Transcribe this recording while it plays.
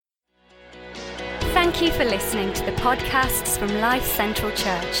Thank you for listening to the podcasts from Life Central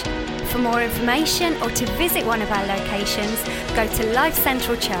Church. For more information or to visit one of our locations, go to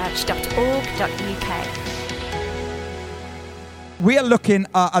lifecentralchurch.org.uk. We are looking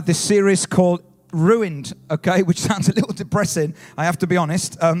at this series called Ruined, okay, which sounds a little depressing, I have to be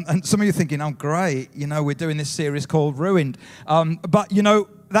honest. And some of you are thinking, oh, great, we're doing this series called Ruined. But,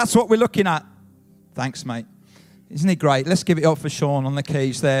 that's what we're looking at. Thanks, mate. Isn't he great? Let's give it up for Sean on the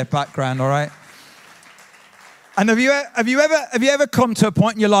keys there, background, all right? And have you ever come to a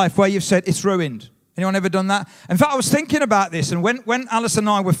point in your life where you've said, it's ruined? Anyone ever done that? In fact, I was thinking about this, and when Alice and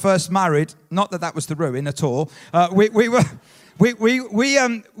I were first married, not that was the ruin at all, we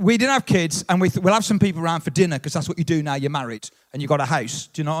didn't have kids, and we'll have some people around for dinner, because that's what you do now, you're married, and you've got a house,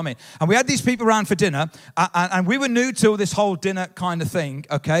 do you know what I mean? And we had these people around for dinner, and we were new to this whole dinner kind of thing,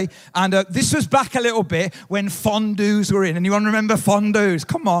 okay? And this was back a little bit when fondues were in. Anyone remember fondues?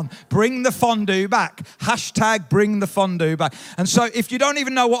 Come on, bring the fondue back. Hashtag bring the fondue back. And so if you don't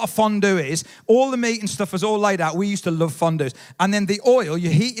even know what a fondue is, all the meat and stuff was all laid out. We used to love fondues. And then the oil,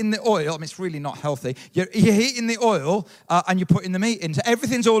 you're heating the oil. I mean, it's really not healthy. You're heating the oil, and you're putting the meat in. So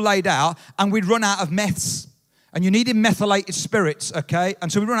everything's all laid out, and we'd run out of meths. And you needed methylated spirits, okay? And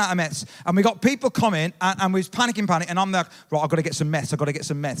so we run out of meths. And we got people coming, and we was panicking. And I'm like, right, I've got to get some meths,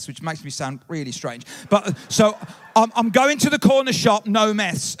 which makes me sound really strange. But so I'm going to the corner shop, no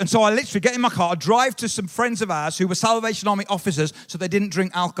meths. And so I literally get in my car, drive to some friends of ours who were Salvation Army officers, so they didn't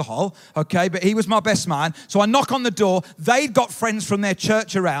drink alcohol, okay? But he was my best man. So I knock on the door. They'd got friends from their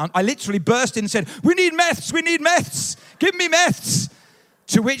church around. I literally burst in and said, we need meths. Give me meths.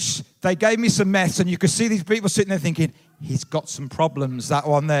 To which they gave me some meths, and you could see these people sitting there thinking, he's got some problems, that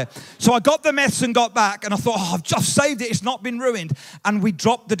one there. So I got the meths and got back, and I thought, I've just saved it. It's not been ruined. And we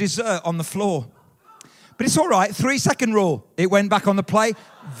dropped the dessert on the floor. But it's all right. 3-second rule. It went back on the plate.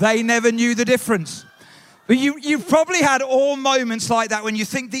 They never knew the difference. But you've probably had all moments like that when you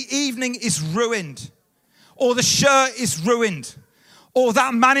think the evening is ruined, or the shirt is ruined, or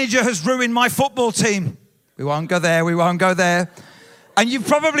that manager has ruined my football team. We won't go there. And you've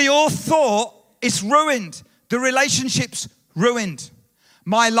probably all thought it's ruined. The relationship's ruined.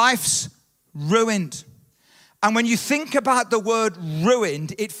 My life's ruined. And when you think about the word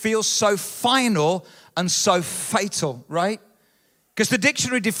ruined, it feels so final and so fatal, right? Because the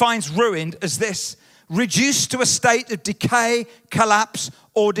dictionary defines ruined as this: reduced to a state of decay, collapse,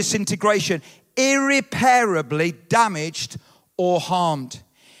 or disintegration. Irreparably damaged or harmed.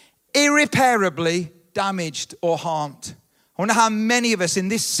 Irreparably damaged or harmed. I wonder how many of us in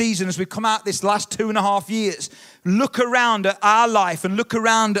this season, as we come out this last 2.5 years, look around at our life and look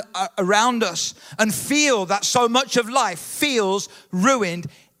around us and feel that so much of life feels ruined,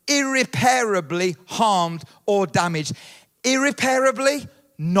 irreparably harmed or damaged. Irreparably,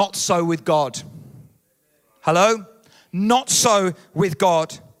 not so with God. Hello? Not so with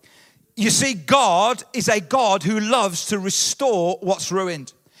God. You see, God is a God who loves to restore what's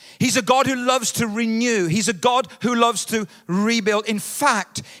ruined. He's a God who loves to renew. He's a God who loves to rebuild. In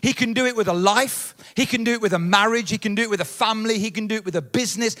fact, he can do it with a life. He can do it with a marriage. He can do it with a family. He can do it with a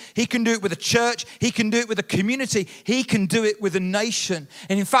business. He can do it with a church. He can do it with a community. He can do it with a nation.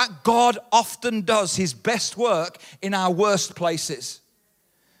 And in fact, God often does his best work in our worst places.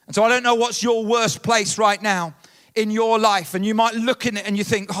 And so I don't know what's your worst place right now in your life. And you might look in it and you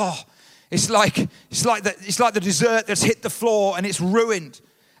think, oh, it's like the dessert that's hit the floor and it's ruined.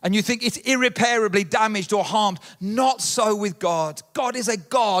 And you think it's irreparably damaged or harmed. Not so with God. God is a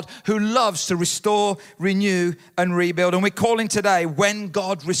God who loves to restore, renew, and rebuild. And we're calling today When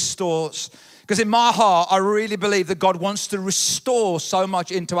God Restores. Because in my heart, I really believe that God wants to restore so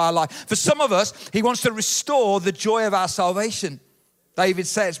much into our life. For some of us, he wants to restore the joy of our salvation. David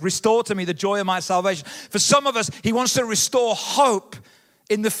says, restore to me the joy of my salvation. For some of us, he wants to restore hope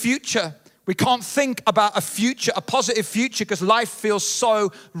in the future. We can't think about a future, a positive future, because life feels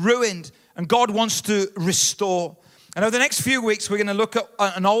so ruined. And God wants to restore. And over the next few weeks, we're going to look at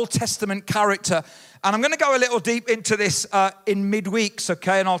an Old Testament character. And I'm going to go a little deep into this in midweeks,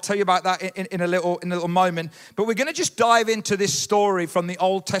 okay? And I'll tell you about that in a little moment. But we're going to just dive into this story from the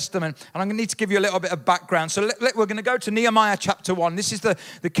Old Testament. And I'm going to need to give you a little bit of background. So we're going to go to Nehemiah chapter 1. This is the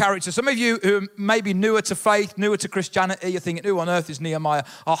character. Some of you who may be newer to faith, newer to Christianity, you're thinking, who on earth is Nehemiah?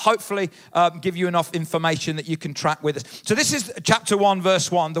 I'll hopefully give you enough information that you can track with us. So this is chapter 1,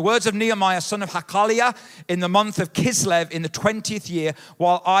 verse 1. The words of Nehemiah, son of Hakaliah, in the month of Kislev in the 20th year,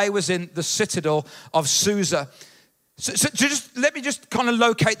 while I was in the citadel of Susa. So let me just kind of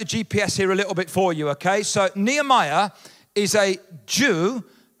locate the GPS here a little bit for you, okay? So Nehemiah is a Jew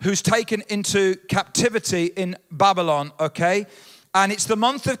who's taken into captivity in Babylon, okay? And it's the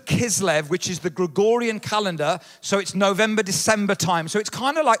month of Kislev, which is the Gregorian calendar. So it's November, December time. So it's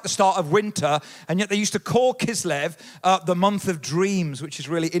kind of like the start of winter. And yet they used to call Kislev the month of dreams, which is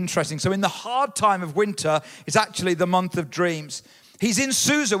really interesting. So in the hard time of winter, it's actually the month of dreams. He's in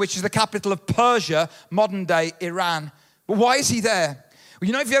Susa, which is the capital of Persia, modern day Iran. But why is he there? Well,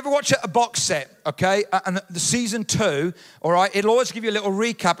 you know, if you ever watch a box set, okay, and the season 2, all right, it'll always give you a little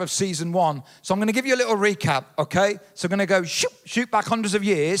recap of season 1. So I'm going to give you a little recap, okay? So I'm going to go shoot back hundreds of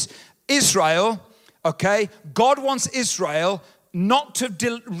years. Israel, okay, God wants Israel not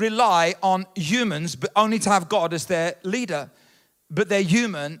to rely on humans, but only to have God as their leader. But they're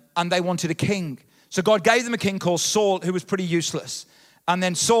human, and they wanted a king. So God gave them a king called Saul, who was pretty useless. And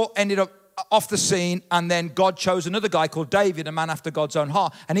then Saul ended up off the scene, and then God chose another guy called David, a man after God's own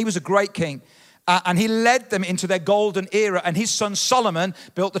heart, and he was a great king. And he led them into their golden era, and his son Solomon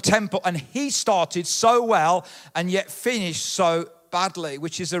built the temple, and he started so well and yet finished so badly,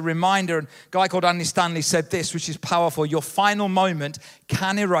 which is a reminder. And a guy called Andy Stanley said this, which is powerful: your final moment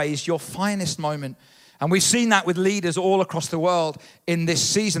can erase your finest moment. And we've seen that with leaders all across the world in this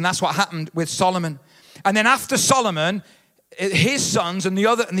season. That's what happened with Solomon. And then after Solomon, his sons and the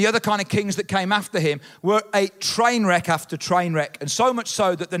other kind of kings that came after him were a train wreck after train wreck. And so much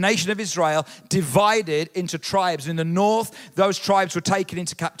so that the nation of Israel divided into tribes. In the north, those tribes were taken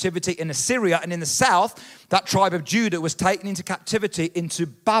into captivity in Assyria. And in the south, that tribe of Judah was taken into captivity into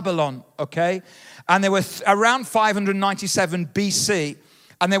Babylon, okay? And there were around 597 BC.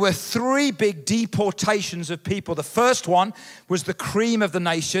 And there were 3 big deportations of people. The first one was the cream of the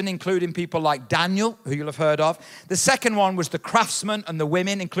nation, including people like Daniel, who you'll have heard of. The second one was the craftsmen and the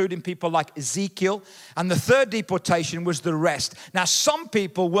women, including people like Ezekiel. And the third deportation was the rest. Now, some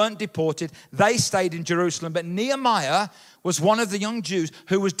people weren't deported. They stayed in Jerusalem. But Nehemiah was one of the young Jews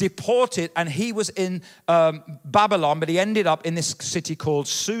who was deported, and he was in Babylon, but he ended up in this city called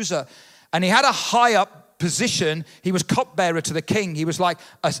Susa. And he had a high up position. He was cupbearer to the king. He was like,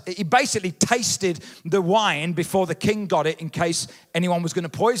 he basically tasted the wine before the king got it in case anyone was going to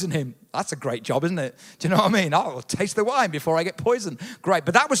poison him. That's a great job, isn't it? Do you know what I mean? I'll taste the wine before I get poisoned. Great.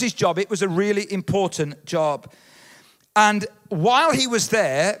 But that was his job. It was a really important job. And while he was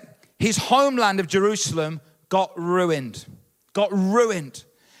there, his homeland of Jerusalem got ruined.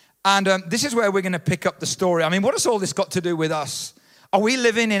 And this is where we're going to pick up the story. I mean, what has all this got to do with us? Are we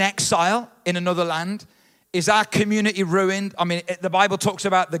living in exile in another land? Is our community ruined? I mean, the Bible talks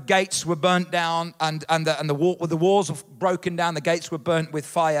about the gates were burnt down and the walls were broken down, the gates were burnt with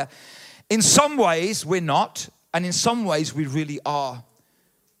fire. In some ways, we're not, and in some ways, we really are.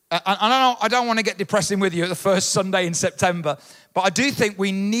 I don't want to get depressing with you the first Sunday in September, but I do think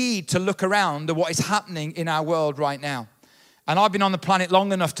we need to look around at what is happening in our world right now. And I've been on the planet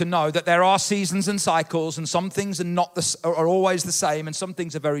long enough to know that there are seasons and cycles, and some things are always the same, and some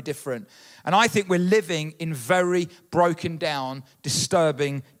things are very different. And I think we're living in very broken down,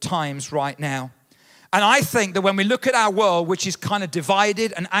 disturbing times right now. And I think that when we look at our world, which is kind of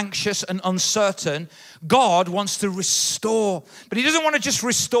divided and anxious and uncertain, God wants to restore. But he doesn't want to just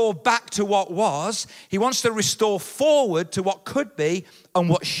restore back to what was. He wants to restore forward to what could be and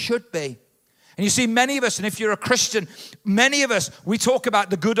what should be. And you see, many of us, and if you're a Christian, many of us, we talk about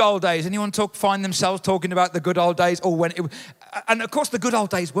the good old days. Anyone find themselves talking about the good old days? And of course, the good old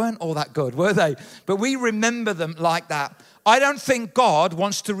days weren't all that good, were they? But we remember them like that. I don't think God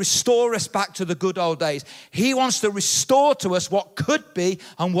wants to restore us back to the good old days. He wants to restore to us what could be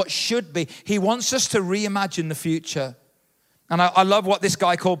and what should be. He wants us to reimagine the future. And I love what this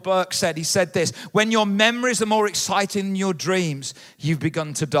guy called Burke said. He said this: when your memories are more exciting than your dreams, you've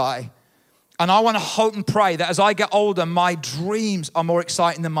begun to die. And I want to hope and pray that as I get older, my dreams are more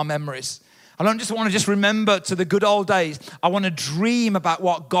exciting than my memories. I don't just want to remember to the good old days. I want to dream about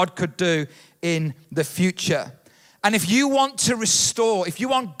what God could do in the future. And if you want to restore, if you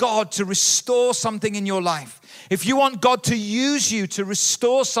want God to restore something in your life, if you want God to use you to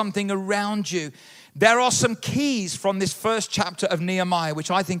restore something around you, there are some keys from this first chapter of Nehemiah,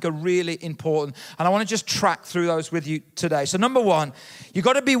 which I think are really important. And I want to just track through those with you today. So number one, you've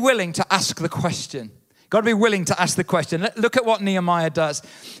got to be willing to ask the question. Got to be willing to ask the question. Look at what Nehemiah does.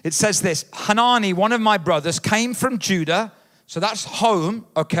 It says this: Hanani, one of my brothers, came from Judah. So that's home,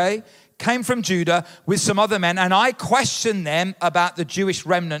 okay? Came from Judah with some other men. And I questioned them about the Jewish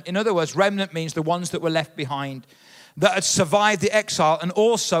remnant. In other words, remnant means the ones that were left behind, that had survived the exile, and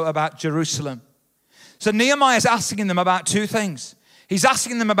also about Jerusalem. So Nehemiah is asking them about 2 things. He's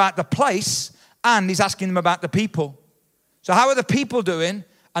asking them about the place, and he's asking them about the people. So how are the people doing,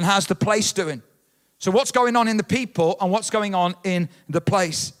 and how's the place doing? So what's going on in the people, and what's going on in the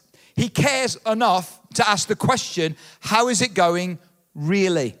place? He cares enough to ask the question, how is it going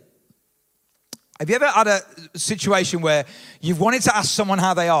really? Have you ever had a situation where you've wanted to ask someone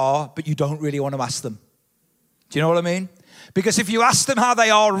how they are, but you don't really want to ask them? Do you know what I mean? Because if you ask them how they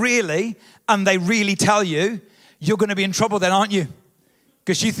are really, and they really tell you, you're going to be in trouble then, aren't you?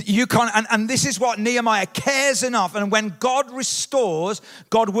 Because you can't, and this is what Nehemiah cares enough. And when God restores,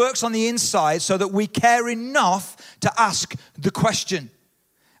 God works on the inside so that we care enough to ask the question.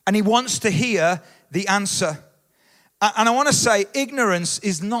 And he wants to hear the answer. And I want to say, ignorance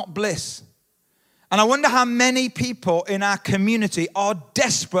is not bliss. And I wonder how many people in our community are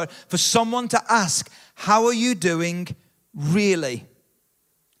desperate for someone to ask, how are you doing really?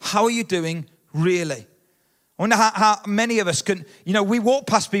 How are you doing really? I wonder how many of us can, we walk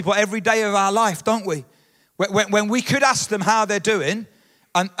past people every day of our life, don't we? When we could ask them how they're doing,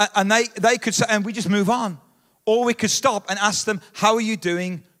 and they could say, and we just move on. Or we could stop and ask them, how are you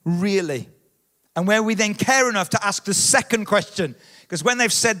doing really? And where we then care enough to ask the second question. Because when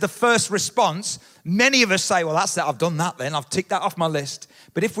they've said the first response, many of us say, well, that's that. I've done that then. I've ticked that off my list.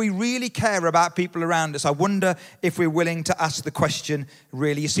 But if we really care about people around us, I wonder if we're willing to ask the question,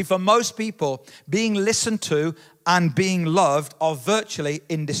 really. You see, for most people, being listened to and being loved are virtually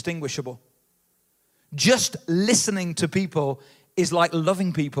indistinguishable. Just listening to people is like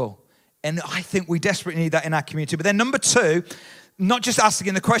loving people. And I think we desperately need that in our community. But then number two, not just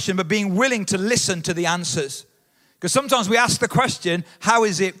asking the question, but being willing to listen to the answers. Because sometimes we ask the question, how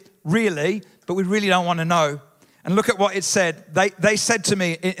is it really? But we really don't want to know. And look at what it said. They said to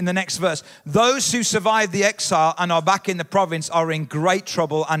me in the next verse, those who survived the exile and are back in the province are in great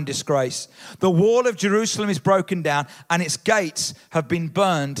trouble and disgrace. The wall of Jerusalem is broken down and its gates have been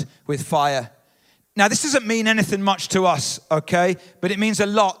burned with fire. Now, this doesn't mean anything much to us, okay? But it means a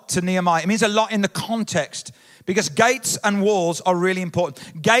lot to Nehemiah. It means a lot in the context. Because gates and walls are really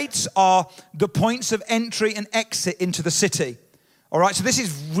important. Gates are the points of entry and exit into the city. All right, so this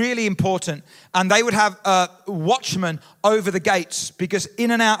is really important. And they would have watchmen over the gates because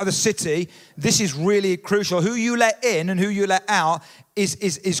in and out of the city, this is really crucial. Who you let in and who you let out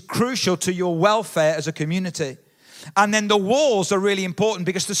is crucial to your welfare as a community. And then the walls are really important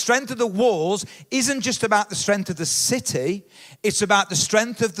because the strength of the walls isn't just about the strength of the city. It's about the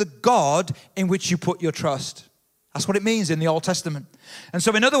strength of the God in which you put your trust. That's what it means in the Old Testament. And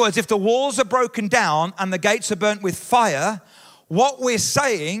so in other words, if the walls are broken down and the gates are burnt with fire, what we're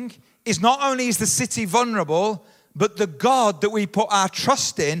saying is not only is the city vulnerable, but the God that we put our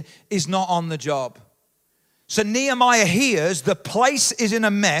trust in is not on the job. So Nehemiah hears the place is in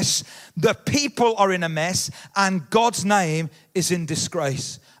a mess, the people are in a mess, and God's name is in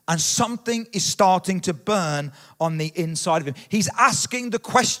disgrace. And something is starting to burn on the inside of him. He's asking the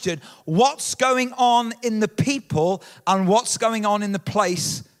question, what's going on in the people and what's going on in the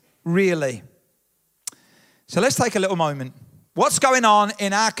place really? So let's take a little moment. What's going on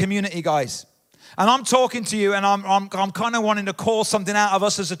in our community, guys? And I'm talking to you and I'm kind of wanting to call something out of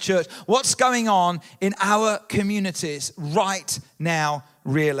us as a church. What's going on in our communities right now,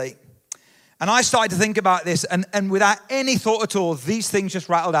 really? And I started to think about this, and without any thought at all, these things just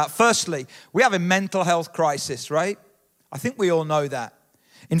rattled out. Firstly, we have a mental health crisis, right? I think we all know that.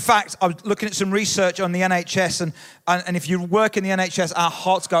 In fact, I was looking at some research on the NHS, and if you work in the NHS, our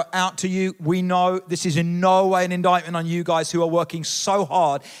hearts go out to you. We know this is in no way an indictment on you guys who are working so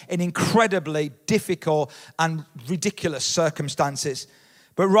hard in incredibly difficult and ridiculous circumstances.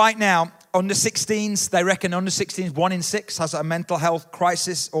 But right now, under 16s, they reckon under 16s, 1 in 6 has a mental health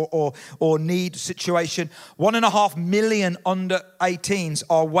crisis or need situation. 1.5 million under 18s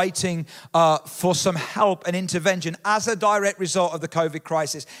are waiting for some help and intervention as a direct result of the COVID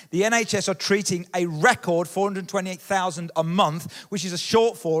crisis. The NHS are treating a record 428,000 a month, which is a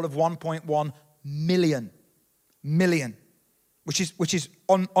shortfall of 1.1 million, which is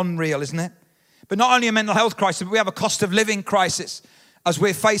unreal, isn't it? But not only a mental health crisis, but we have a cost of living crisis, as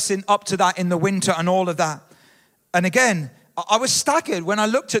we're facing up to that in the winter and all of that. And again, I was staggered when I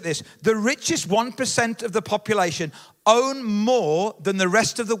looked at this. The richest 1% of the population own more than the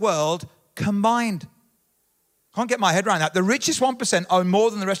rest of the world combined. Can't get my head around that. The richest 1% own more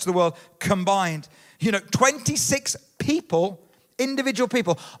than the rest of the world combined. 26 people, individual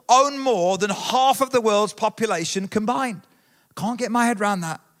people, own more than half of the world's population combined. Can't get my head around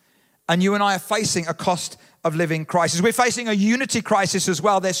that. And you and I are facing a cost of living crisis. We're facing a unity crisis as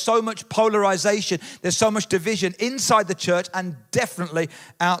well. There's so much polarization. There's so much division inside the church and definitely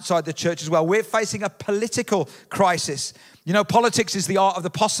outside the church as well. We're facing a political crisis. Politics is the art of the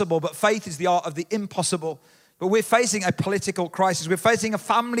possible, but faith is the art of the impossible. But we're facing a political crisis. We're facing a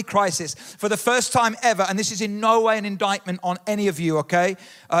family crisis for the first time ever. And this is in no way an indictment on any of you, okay?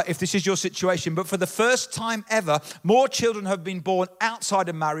 If this is your situation. But for the first time ever, more children have been born outside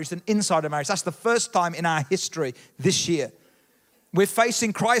of marriage than inside of marriage. That's the first time in our history this year. We're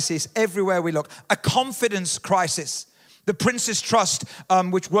facing crisis everywhere we look. A confidence crisis. The Prince's Trust,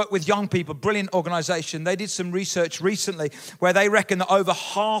 which work with young people, brilliant organization, they did some research recently where they reckon that over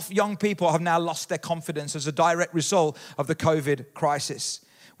half young people have now lost their confidence as a direct result of the COVID crisis.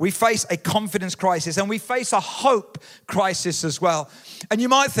 We face a confidence crisis and we face a hope crisis as well. And you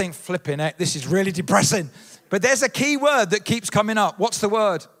might think, flipping heck, this is really depressing. But there's a key word that keeps coming up. What's the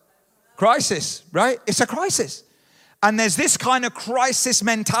word? Crisis, right? It's a crisis. And there's this kind of crisis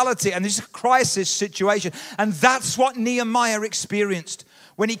mentality and this crisis situation. And that's what Nehemiah experienced.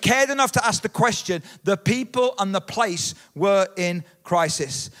 When he cared enough to ask the question, the people and the place were in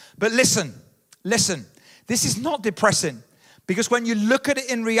crisis. But listen, this is not depressing. Because when you look at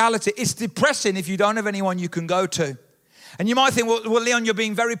it in reality, it's depressing if you don't have anyone you can go to. And you might think, well, Leon, you're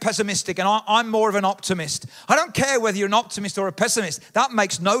being very pessimistic, and I'm more of an optimist. I don't care whether you're an optimist or a pessimist. That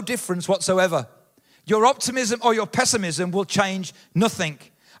makes no difference whatsoever. Your optimism or your pessimism will change nothing.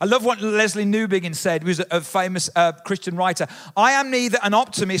 I love what Leslie Newbigin said, who's a famous Christian writer. I am neither an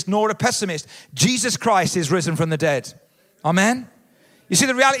optimist nor a pessimist. Jesus Christ is risen from the dead. Amen? You see,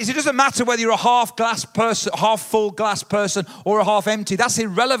 the reality is it doesn't matter whether you're a half full glass person or a half empty. That's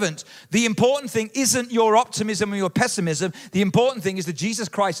irrelevant. The important thing isn't your optimism or your pessimism. The important thing is that Jesus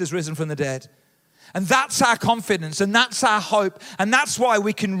Christ is risen from the dead. And that's our confidence, and that's our hope, and that's why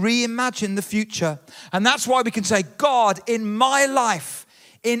we can reimagine the future. And that's why we can say, God, in my life,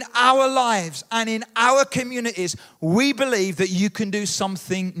 in our lives, and in our communities, we believe that you can do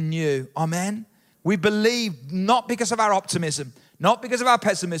something new. Amen? We believe not because of our optimism, not because of our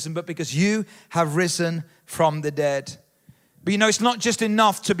pessimism, but because you have risen from the dead. But you know, it's not just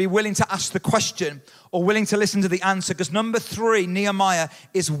enough to be willing to ask the question or willing to listen to the answer, because number 3, Nehemiah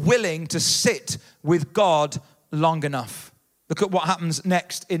is willing to sit with God long enough. Look at what happens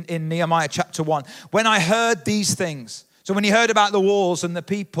next in Nehemiah chapter 1. When I heard these things, so when he heard about the walls and the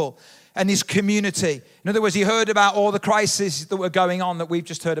people and his community, in other words, he heard about all the crises that were going on that we've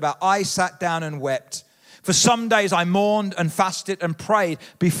just heard about, I sat down and wept. For some days I mourned and fasted and prayed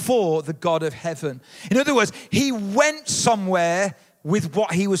before the God of heaven. In other words, he went somewhere with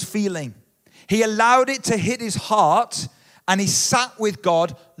what he was feeling. He allowed it to hit his heart, and he sat with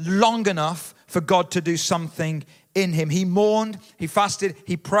God long enough for God to do something in him. He mourned, he fasted,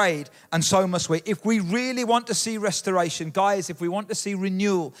 he prayed, and so must we. If we really want to see restoration, guys, if we want to see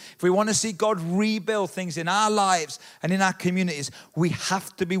renewal, if we want to see God rebuild things in our lives and in our communities, we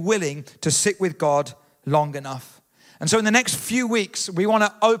have to be willing to sit with God long enough. And so in the next few weeks, we want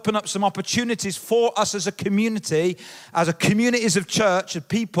to open up some opportunities for us as a community, as a communities of church, of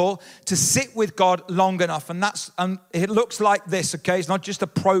people, to sit with God long enough. And it looks like this, okay? It's not just a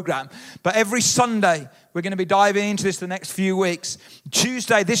program. But every Sunday, we're going to be diving into this the next few weeks.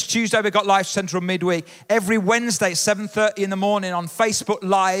 This Tuesday, we've got Life Central midweek. Every Wednesday, 7:30 in the morning on Facebook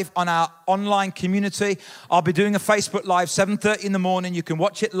Live on our online community. I'll be doing a Facebook Live, 7:30 in the morning. You can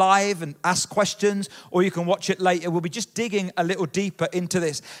watch it live and ask questions, or you can watch it later. We'll be just digging a little deeper into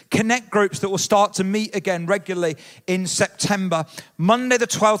this. Connect groups that will start to meet again regularly in September. Monday, the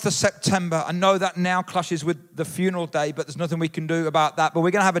 12th of September. I know that now clashes with the funeral day, but there's nothing we can do about that. But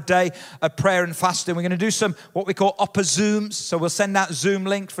we're going to have a day of prayer and fasting. We're going to do some what we call upper Zooms. So we'll send out Zoom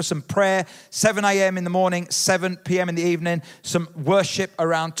links for some prayer, 7 a.m. in the morning, 7 p.m. in the evening, some worship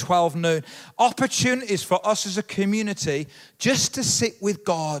around 12 noon. Opportunities for us as a community just to sit with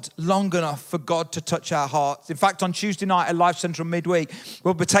God long enough for God to touch our hearts. In fact, on Tuesday night at Life Central midweek,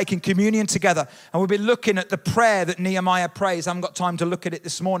 we'll be taking communion together, and we'll be looking at the prayer that Nehemiah prays. I haven't got time to look at it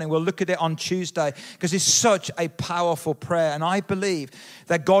this morning. We'll look at it on Tuesday because it's such a powerful prayer, and I believe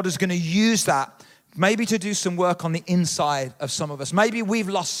that God is going to use that maybe to do some work on the inside of some of us. Maybe we've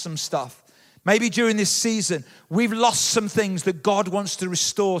lost some stuff. Maybe during this season, we've lost some things that God wants to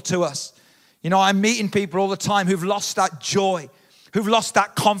restore to us. You know, I'm meeting people all the time who've lost that joy, who've lost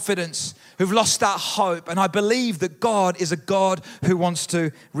that confidence, who've lost that hope. And I believe that God is a God who wants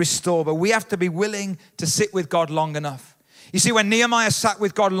to restore. But we have to be willing to sit with God long enough. You see, when Nehemiah sat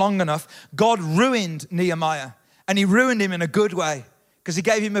with God long enough, God ruined Nehemiah. And he ruined him in a good way, because he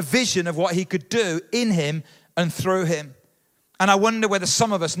gave him a vision of what he could do in him and through him. And I wonder whether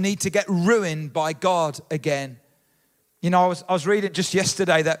some of us need to get ruined by God again. You know, I was reading just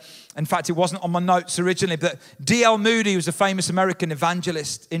yesterday that, in fact, it wasn't on my notes originally, but D.L. Moody was a famous American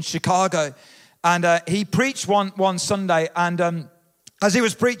evangelist in Chicago. And he preached one Sunday, and As he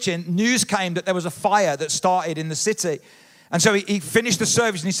was preaching, news came that there was a fire that started in the city. And so he finished the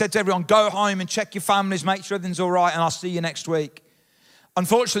service and he said to everyone, go home and check your families, make sure everything's all right, and I'll see you next week.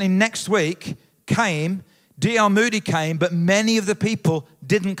 Unfortunately, next week came, D.L. Moody came, but many of the people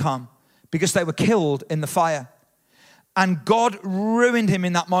didn't come because they were killed in the fire. And God ruined him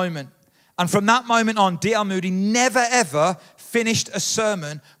in that moment. And from that moment on, D.L. Moody never ever finished a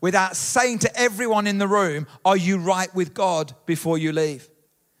sermon without saying to everyone in the room, are you right with God before you leave?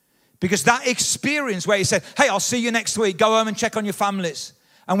 Because that experience where he said, hey, I'll see you next week, go home and check on your families.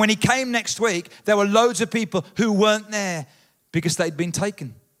 And when he came next week, there were loads of people who weren't there because they'd been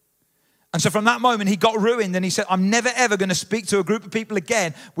taken. And so from that moment, he got ruined and he said, I'm never ever going to speak to a group of people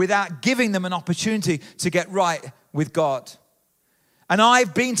again without giving them an opportunity to get right with God. And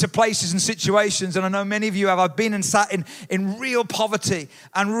I've been to places and situations, and I know many of you have, I've been and sat in real poverty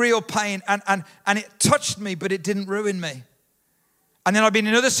and real pain, and it touched me, but it didn't ruin me. And then I've been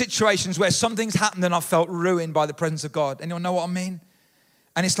in other situations where something's happened and I felt ruined by the presence of God. Anyone know what I mean?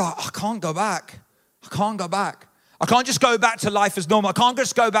 And it's like, I can't go back. I can't go back. I can't just go back to life as normal. I can't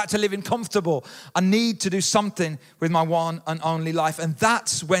just go back to living comfortable. I need to do something with my one and only life. And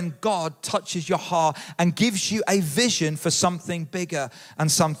that's when God touches your heart and gives you a vision for something bigger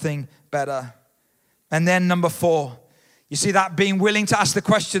and something better. And then number 4, you see that being willing to ask the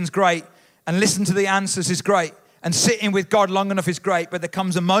questions, great, and listen to the answers is great. And sitting with God long enough is great, but there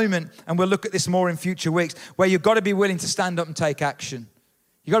comes a moment, and we'll look at this more in future weeks, where you've got to be willing to stand up and take action.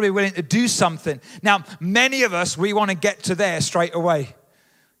 You've got to be willing to do something. Now, many of us, we want to get to there straight away.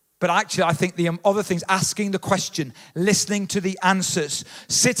 But actually, I think the other things, asking the question, listening to the answers,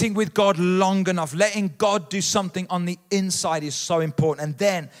 sitting with God long enough, letting God do something on the inside is so important. And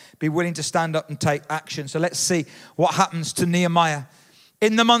then be willing to stand up and take action. So let's see what happens to Nehemiah.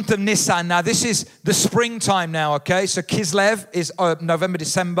 In the month of Nisan, now this is the springtime now, okay? So Kislev is November,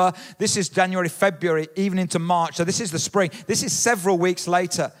 December. This is January, February, even into March. So this is the spring. This is several weeks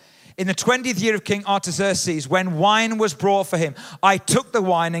later. In the 20th year of King Artaxerxes, when wine was brought for him, I took the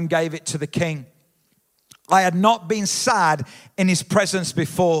wine and gave it to the king. I had not been sad in his presence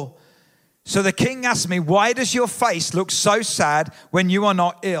before. So the king asked me, why does your face look so sad when you are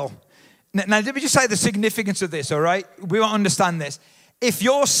not ill? Now, let me just say the significance of this, all right? We won't understand this. If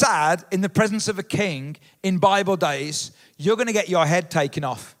you're sad in the presence of a king in Bible days, you're going to get your head taken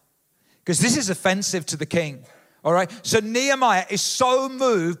off because this is offensive to the king, all right? So Nehemiah is so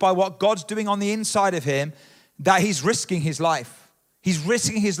moved by what God's doing on the inside of him that he's risking his life. He's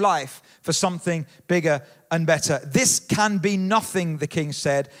risking his life for something bigger and better. This can be nothing, the king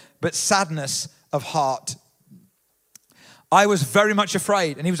said, but sadness of heart. I was very much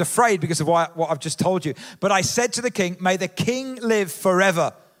afraid, and he was afraid because of what I've just told you. But I said to the king, may the king live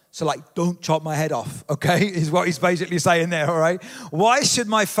forever. So like, don't chop my head off, okay? Is what he's basically saying there, all right? Why should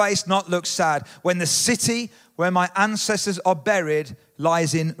my face not look sad when the city where my ancestors are buried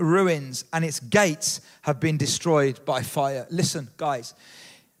lies in ruins and its gates have been destroyed by fire? Listen, guys,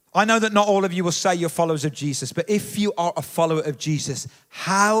 I know that not all of you will say you're followers of Jesus, but if you are a follower of Jesus,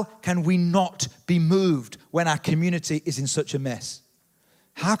 how can we not be moved when our community is in such a mess?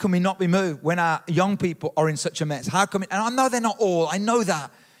 How can we not be moved when our young people are in such a mess? How can we, and I know they're not all, I know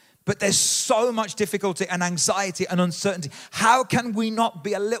that, but there's so much difficulty and anxiety and uncertainty. How can we not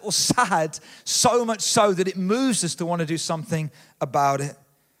be a little sad, so much so that it moves us to want to do something about it?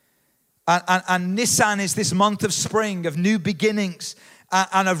 And Nisan is this month of spring, of new beginnings,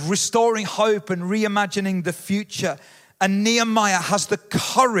 and of restoring hope and reimagining the future. And Nehemiah has the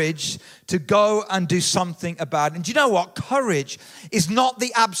courage to go and do something about it. And do you know what? Courage is not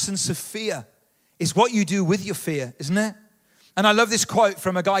the absence of fear. It's what you do with your fear, isn't it? And I love this quote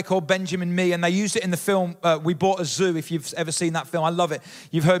from a guy called Benjamin Mee, and they used it in the film, We Bought a Zoo, if you've ever seen that film. I love it.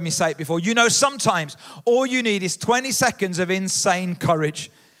 You've heard me say it before. You know, sometimes all you need is 20 seconds of insane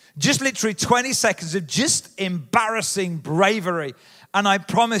courage. Just literally 20 seconds of just embarrassing bravery. And I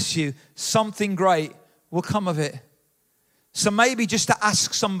promise you, something great will come of it. So maybe just to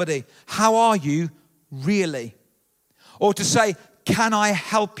ask somebody, how are you really? Or to say, can I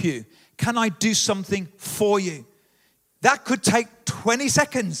help you? Can I do something for you? That could take 20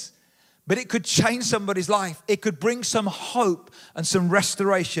 seconds, but it could change somebody's life. It could bring some hope and some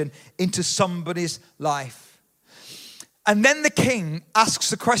restoration into somebody's life. And then the king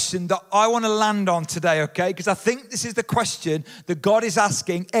asks a question that I want to land on today, okay? Because I think this is the question that God is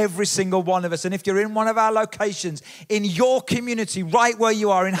asking every single one of us. And if you're in one of our locations, in your community, right where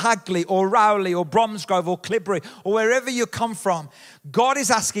you are, in Hagley or Rowley or Bromsgrove or Clibbury or wherever you come from, God is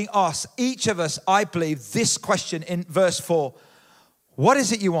asking us, each of us, I believe, this question in verse 4. What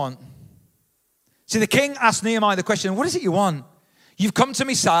is it you want? See, the king asked Nehemiah the question, what is it you want? You've come to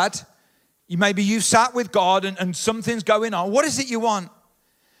me sad. Maybe you've sat with God and something's going on. What is it you want?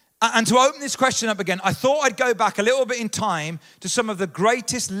 And to open this question up again, I thought I'd go back a little bit in time to some of the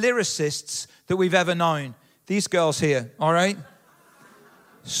greatest lyricists that we've ever known. These girls here, all right?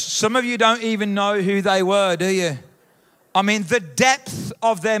 Some of you don't even know who they were, do you? I mean, the depth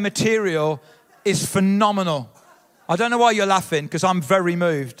of their material is phenomenal. I don't know why you're laughing, because I'm very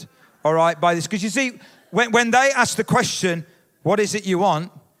moved, all right, by this. Because you see, when they ask the question, what is it you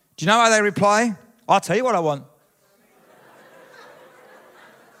want? Do you know how they reply? I'll tell you what I want.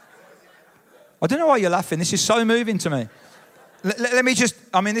 I don't know why you're laughing. This is so moving to me. Let me just,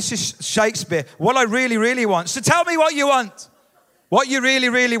 this is Shakespeare. What I really, really want. So tell me what you want. What you really,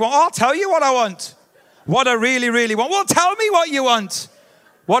 really want. I'll tell you what I want. What I really, really want. Well, tell me what you want.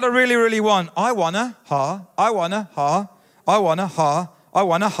 What I really, really want. I wanna, ha. I wanna, ha. I wanna, ha. I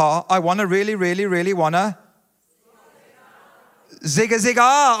wanna, ha. I wanna, really, really, really wanna. Zigga,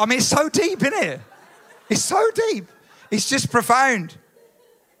 zigga. It's so deep, isn't it? It's so deep. It's just profound.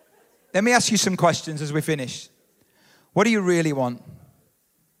 Let me ask you some questions as we finish. What do you really want?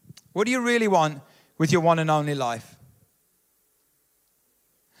 What do you really want with your one and only life?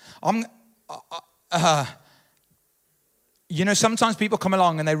 Sometimes people come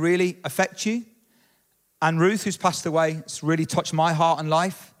along and they really affect you. And Ruth, who's passed away, it's really touched my heart and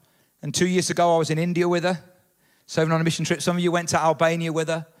life. And 2 years ago, I was in India with her, serving on a mission trip. Some of you went to Albania with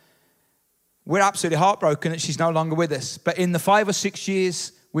her. We're absolutely heartbroken that she's no longer with us. But in the 5 or 6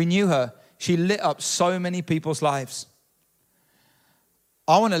 years we knew her, she lit up so many people's lives.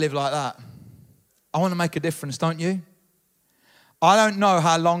 I want to live like that. I want to make a difference, don't you? I don't know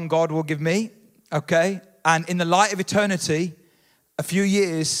how long God will give me, okay? And in the light of eternity, a few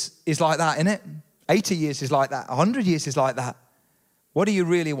years is like that, innit? 80 years is like that. 100 years is like that. What do you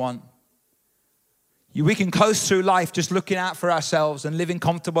really want? We can coast through life just looking out for ourselves and living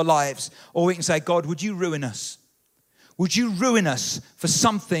comfortable lives. Or we can say, God, would you ruin us? Would you ruin us for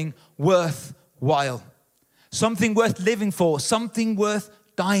something worthwhile? Something worth living for, something worth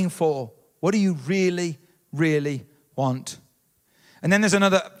dying for. What do you really, really want? And then there's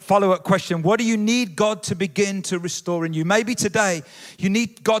another follow-up question. What do you need God to begin to restore in you? Maybe today you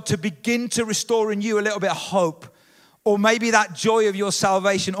need God to begin to restore in you a little bit of hope, or maybe that joy of your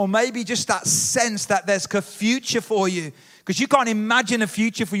salvation, or maybe just that sense that there's a future for you. Because you can't imagine a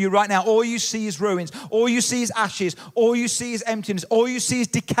future for you right now. All you see is ruins. All you see is ashes. All you see is emptiness. All you see is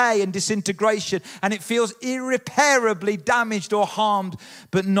decay and disintegration. And it feels irreparably damaged or harmed,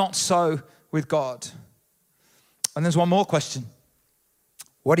 but not so with God. And there's one more question.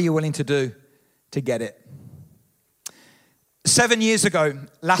 What are you willing to do to get it? 7 years ago,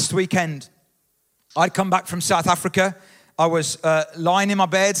 last weekend, I'd come back from South Africa. I was lying in my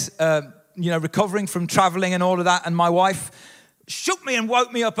bed, recovering from traveling and all of that. And my wife shook me and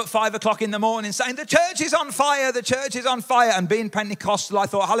woke me up at 5 o'clock in the morning saying, the church is on fire, the church is on fire. And being Pentecostal, I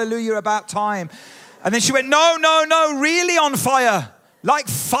thought, hallelujah, about time. And then she went, no, really on fire. Like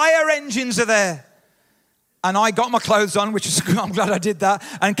fire engines are there. And I got my clothes on, which is, I'm glad I did that,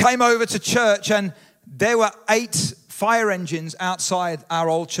 and came over to church. And there were 8 fire engines outside our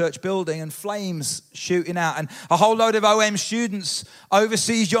old church building and flames shooting out. And a whole load of OM students,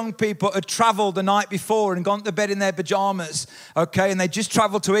 overseas young people, had traveled the night before and gone to bed in their pajamas, okay? And they just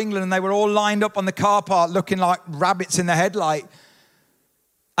traveled to England and they were all lined up on the car park looking like rabbits in the headlight.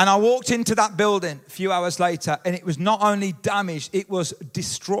 And I walked into that building a few hours later and it was not only damaged, it was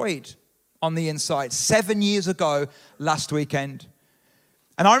destroyed on the inside. 7 years ago, last weekend.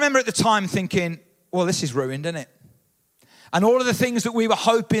 And I remember at the time thinking, well, this is ruined, isn't it? And all of the things that we were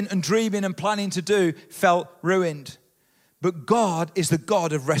hoping and dreaming and planning to do felt ruined. But God is the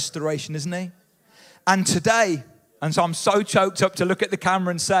God of restoration, isn't he? And today, and so I'm so choked up to look at the camera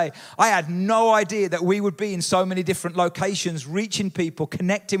and say, I had no idea that we would be in so many different locations, reaching people,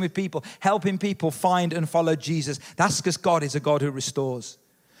 connecting with people, helping people find and follow Jesus. That's because God is a God who restores.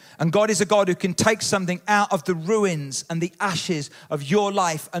 And God is a God who can take something out of the ruins and the ashes of your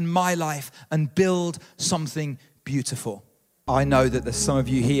life and my life and build something beautiful. I know that there's some of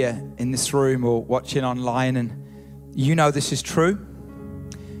you here in this room or watching online and you know this is true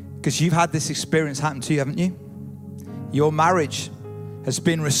because you've had this experience happen to you, haven't you? Your marriage has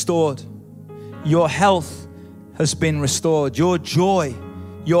been restored. Your health has been restored. Your joy,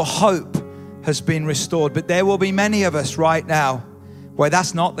 your hope has been restored. But there will be many of us right now where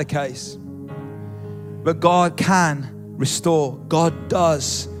that's not the case. But God can restore. God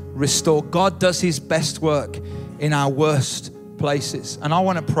does restore. God does his best work in our worst places. And I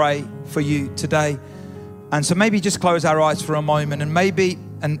want to pray for you today. And so maybe just close our eyes for a moment, and maybe,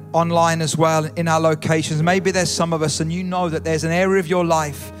 and online as well, in our locations, maybe there's some of us and you know that there's an area of your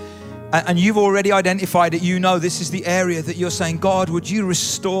life and you've already identified it. You know this is the area that you're saying, God, would you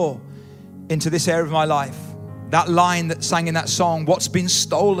restore into this area of my life? That line that sang in that song, what's been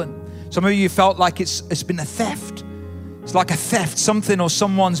stolen. Some of you felt like it's been a theft. It's like a theft, something or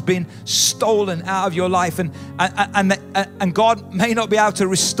someone's been stolen out of your life. And God may not be able to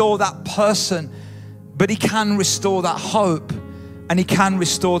restore that person, but He can restore that hope and He can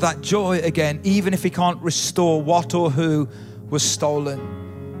restore that joy again, even if He can't restore what or who was stolen.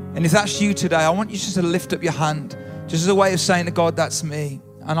 And if that's you today, I want you just to lift up your hand, just as a way of saying to God, that's me.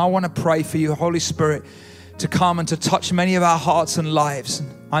 And I want to pray for you, Holy Spirit, to come and to touch many of our hearts and lives.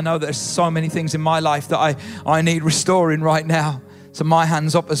 I know there's so many things in my life that I need restoring right now. So my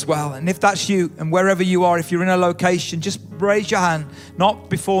hand's up as well. And if that's you, and wherever you are, if you're in a location, just raise your hand, not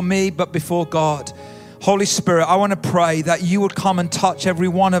before me, but before God. Holy Spirit, I want to pray that you would come and touch every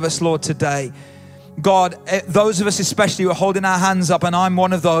one of us, Lord, today. God, those of us especially who are holding our hands up, and I'm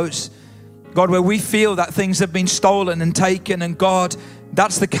one of those, God, where we feel that things have been stolen and taken, and God,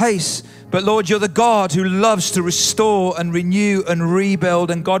 that's the case. But Lord, you're the God who loves to restore and renew and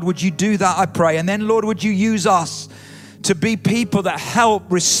rebuild. And God, would you do that, I pray? And then, Lord, would you use us to be people that help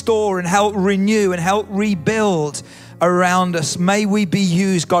restore and help renew and help rebuild around us? May we be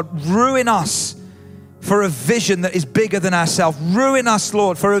used. God, ruin us for a vision that is bigger than ourselves. Ruin us,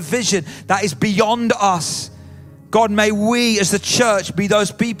 Lord, for a vision that is beyond us. God, may we as the church be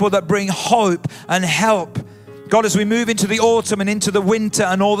those people that bring hope and help. God, as we move into the autumn and into the winter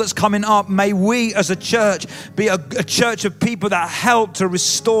and all that's coming up, may we as a church be a church of people that help to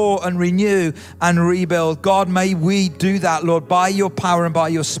restore and renew and rebuild. God, may we do that, Lord, by your power and by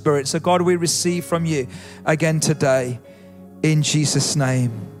your Spirit. So God, we receive from you again today. In Jesus'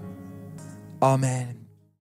 name, amen.